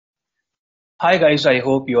Hi guys, I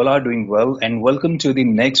hope you all are doing well and welcome to the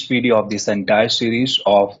next video of this entire series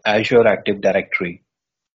of Azure Active Directory.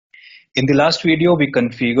 In the last video, we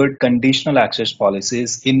configured conditional access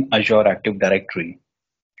policies in Azure Active Directory.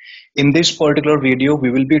 In this particular video,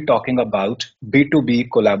 we will be talking about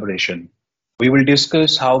B2B collaboration. We will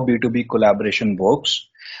discuss how B2B collaboration works,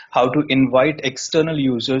 how to invite external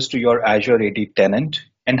users to your Azure AD tenant,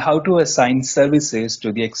 and how to assign services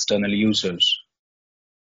to the external users.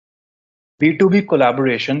 B2B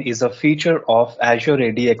collaboration is a feature of Azure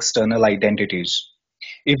AD external identities.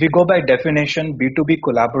 If we go by definition, B2B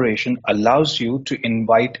collaboration allows you to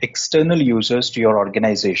invite external users to your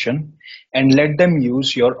organization and let them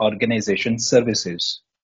use your organization services.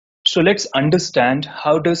 So let's understand,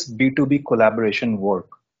 how does B2B collaboration work?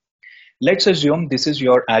 Let's assume this is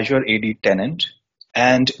your Azure AD tenant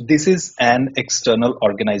and this is an external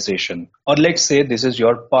organization, or let's say this is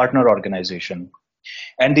your partner organization.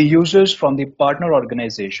 And the users from the partner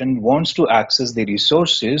organization wants to access the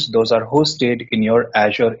resources those are hosted in your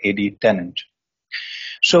Azure AD tenant.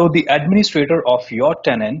 So the administrator of your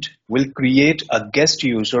tenant will create a guest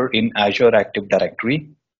user in Azure Active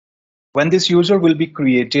Directory. When this user will be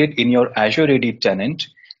created in your Azure AD tenant,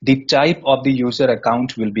 the type of the user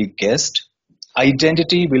account will be guest.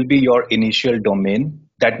 Identity will be your initial domain.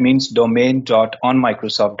 That means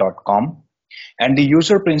domain.onmicrosoft.com. And the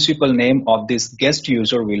user principal name of this guest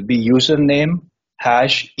user will be username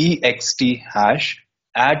 #ext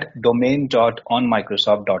at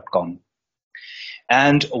domain.onmicrosoft.com.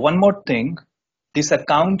 And one more thing, this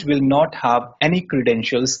account will not have any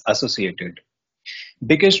credentials associated.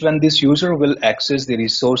 Because when this user will access the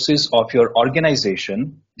resources of your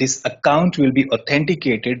organization, this account will be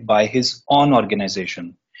authenticated by his own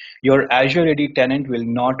organization. Your Azure AD tenant will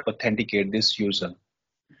not authenticate this user.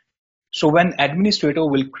 So when administrator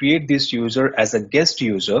will create this user as a guest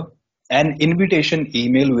user, an invitation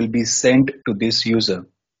email will be sent to this user.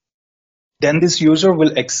 Then this user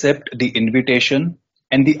will accept the invitation,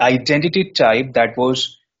 and the identity type that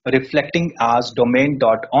was reflecting as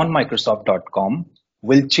domain.onmicrosoft.com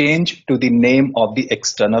will change to the name of the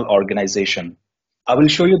external organization. I will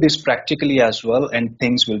show you this practically as well, and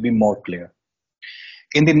things will be more clear.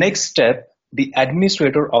 In the next step, the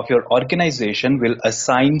administrator of your organization will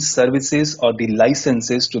assign services or the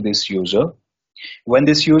licenses to this user. When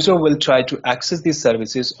this user will try to access the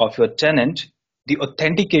services of your tenant, the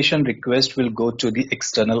authentication request will go to the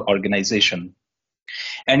external organization.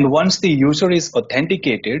 And once the user is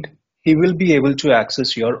authenticated, he will be able to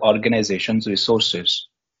access your organization's resources.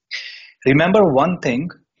 Remember one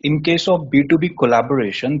thing, in case of B2B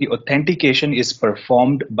collaboration, the authentication is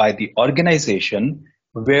performed by the organization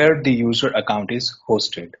where the user account is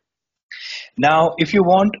hosted. Now, if you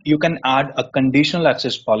want, you can add a conditional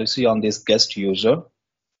access policy on this guest user.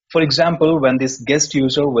 For example, when this guest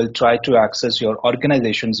user will try to access your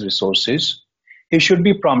organization's resources, he should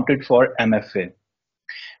be prompted for MFA.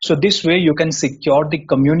 So this way you can secure the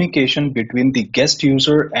communication between the guest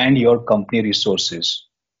user and your company resources.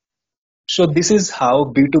 So this is how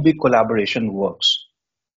B2B collaboration works.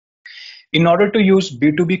 In order to use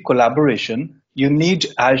B2B collaboration, you need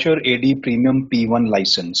Azure AD Premium P1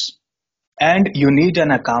 license, and you need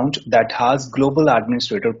an account that has global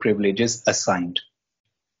administrator privileges assigned.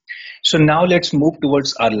 So now let's move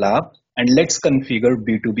towards our lab and let's configure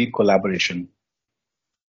B2B collaboration.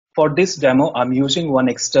 For this demo, I'm using one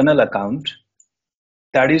external account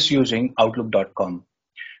that is using Outlook.com.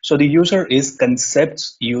 So the user is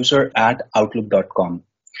conceptsuser@outlook.com.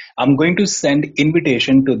 I'm going to send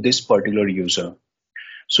invitation to this particular user.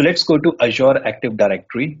 So let's go to Azure Active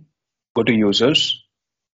Directory, go to users.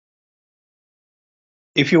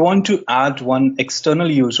 If you want to add one external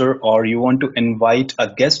user or you want to invite a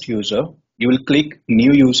guest user, you will click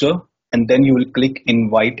new user and then you will click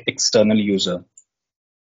invite external user.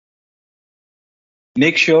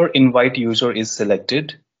 Make sure invite user is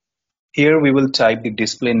selected. Here we will type the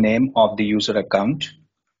display name of the user account.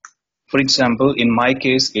 For example, in my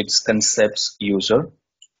case, it's concepts user.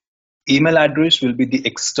 Email address will be the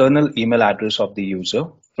external email address of the user.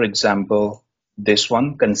 For example, this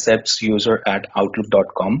one,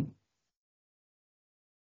 conceptsuser@outlook.com.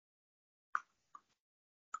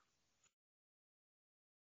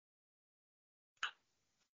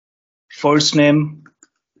 First name,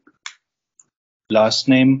 last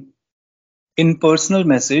name. In personal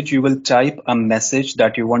message, you will type a message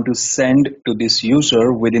that you want to send to this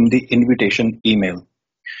user within the invitation email.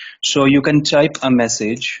 So you can type a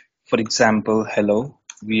message, for example, hello,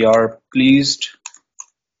 we are pleased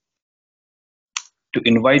to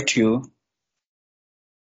invite you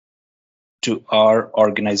to our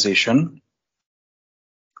organization.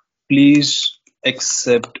 please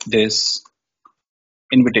accept this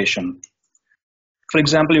invitation. For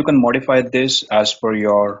example, you can modify this as per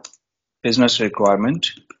your business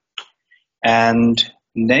requirement. And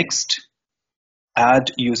next,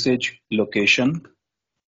 add usage location,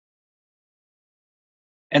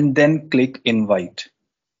 and then click invite.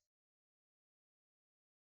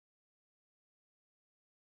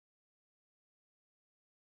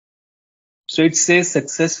 So it says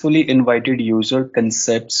successfully invited user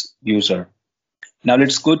concepts user. Now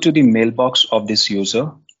let's go to the mailbox of this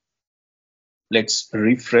user. Let's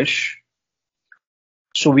refresh.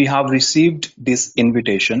 So we have received this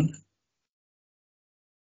invitation.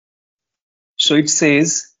 So it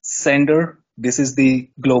says sender, this is the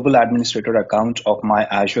global administrator account of my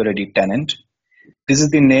Azure AD Tenant. This is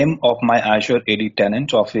the name of my Azure AD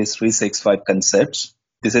Tenant Office 365 concepts.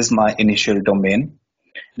 This is my initial domain.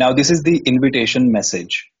 Now this is the invitation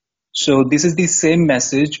message. So this is the same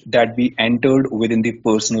message that we entered within the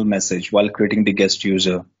personal message while creating the guest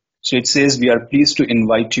user. So it says we are pleased to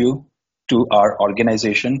invite you to our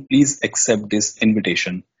organization. Please accept this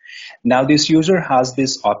invitation. Now this user has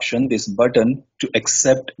this option, this button to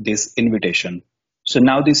accept this invitation. So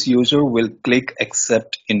now this user will click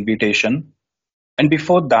accept invitation. And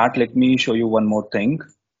before that, let me show you one more thing.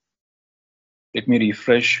 Let me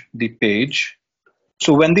refresh the page.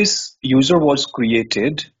 So when this user was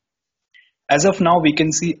created, as of now, we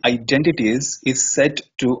can see identities is set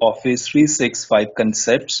to Office 365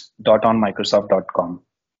 concepts.onmicrosoft.com.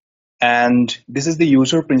 And this is the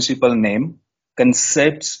user principal name,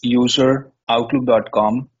 concepts user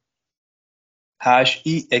outlook.com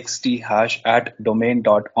 #ext @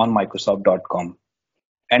 domain.onmicrosoft.com.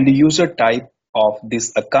 And the user type of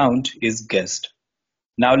this account is guest.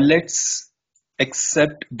 Now let's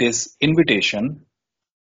accept this invitation.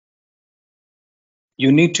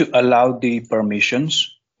 You need to allow the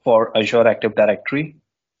permissions for Azure Active Directory.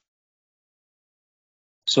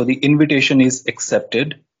 So the invitation is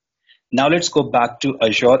accepted. Now let's go back to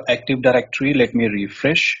Azure Active Directory. Let me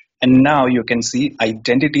refresh. And now you can see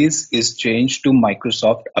identities is changed to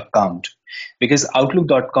Microsoft account because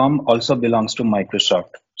Outlook.com also belongs to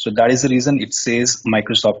Microsoft. So that is the reason it says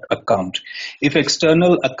Microsoft account. If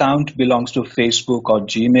external account belongs to Facebook or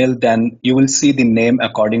Gmail, then you will see the name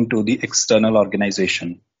according to the external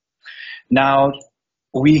organization. Now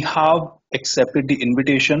we have accepted the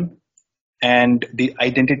invitation and the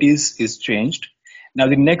identities is changed. Now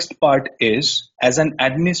the next part is, as an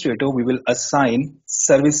administrator, we will assign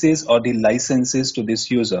services or the licenses to this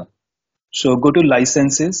user. So go to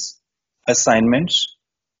licenses, assignments,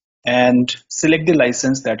 and select the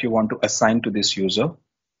license that you want to assign to this user.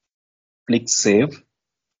 Click save.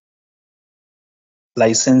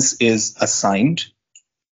 License is assigned.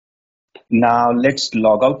 Now let's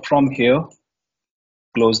log out from here.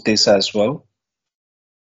 Close this as well.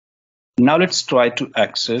 Now let's try to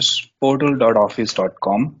access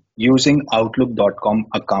portal.office.com using outlook.com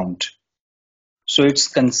account. So it's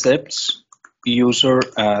concepts user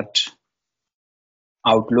at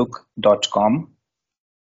outlook.com.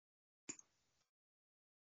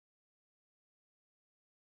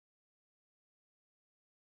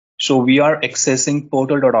 So we are accessing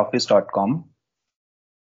portal.office.com.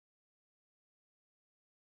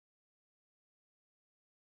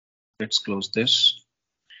 Let's close this.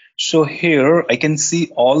 So here I can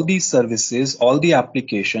see all the services, all the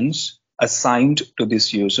applications assigned to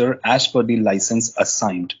this user as per the license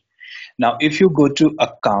assigned. Now, if you go to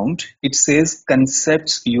account, it says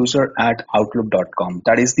concepts user at outlook.com.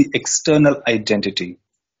 That is the external identity.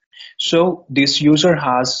 So this user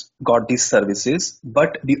has got these services,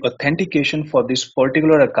 but the authentication for this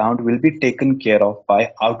particular account will be taken care of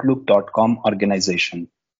by outlook.com organization.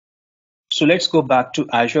 So let's go back to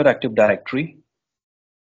Azure Active Directory.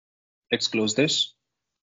 Let's close this.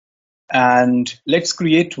 And let's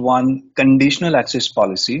create one conditional access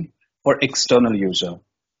policy for external user.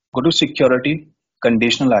 Go to security,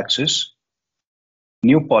 conditional access,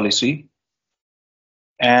 new policy,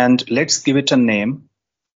 and let's give it a name,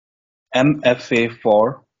 MFA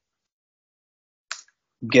for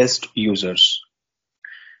guest users.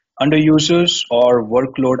 Under users or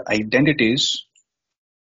workload identities,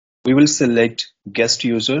 we will select guest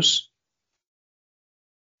users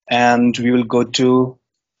and we will go to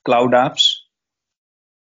cloud apps.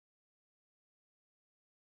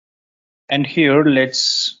 And here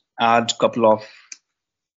let's add a couple of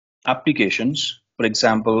applications. For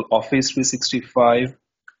example, Office 365,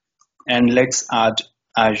 and let's add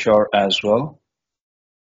Azure as well.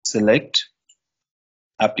 Select,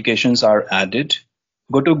 applications are added.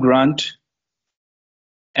 Go to grant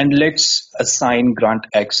And let's assign grant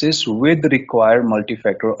access with require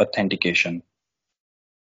multi-factor authentication.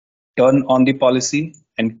 Turn on the policy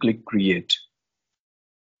and click create.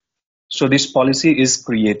 So this policy is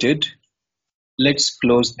created. Let's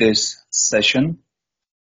close this session,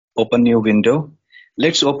 open new window.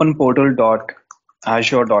 Let's open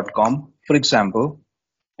portal.azure.com, for example,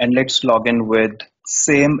 and let's log in with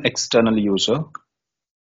same external user.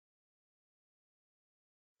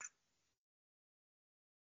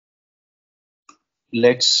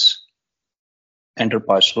 Let's enter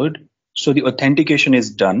password. So the authentication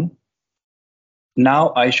is done.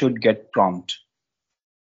 Now I should get prompt.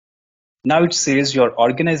 Now it says your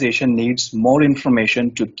organization needs more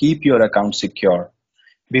information to keep your account secure.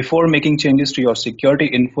 Before making changes to your security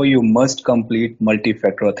info, you must complete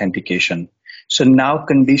multi-factor authentication. So now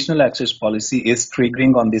conditional access policy is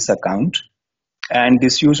triggering on this account, and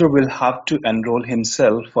this user will have to enroll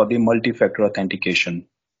himself for the multi-factor authentication.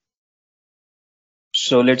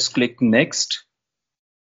 So let's click next,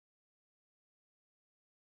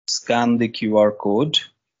 scan the QR code.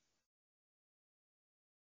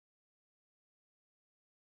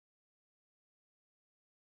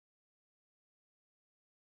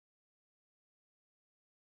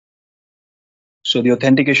 So the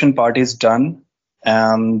authentication part is done,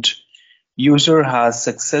 and user has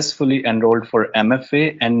successfully enrolled for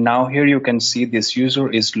MFA, and now here you can see this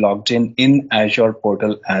user is logged in Azure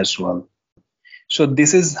portal as well. So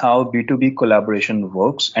this is how B2B collaboration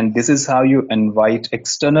works, and this is how you invite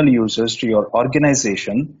external users to your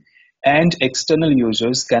organization, and external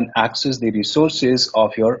users can access the resources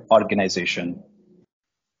of your organization.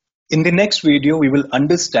 In the next video, we will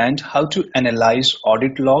understand how to analyze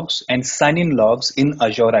audit logs and sign-in logs in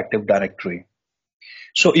Azure Active Directory.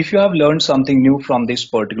 So if you have learned something new from this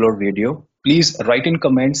particular video, please write in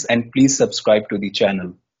comments and please subscribe to the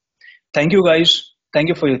channel. Thank you guys. Thank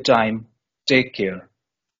you for your time. Take care.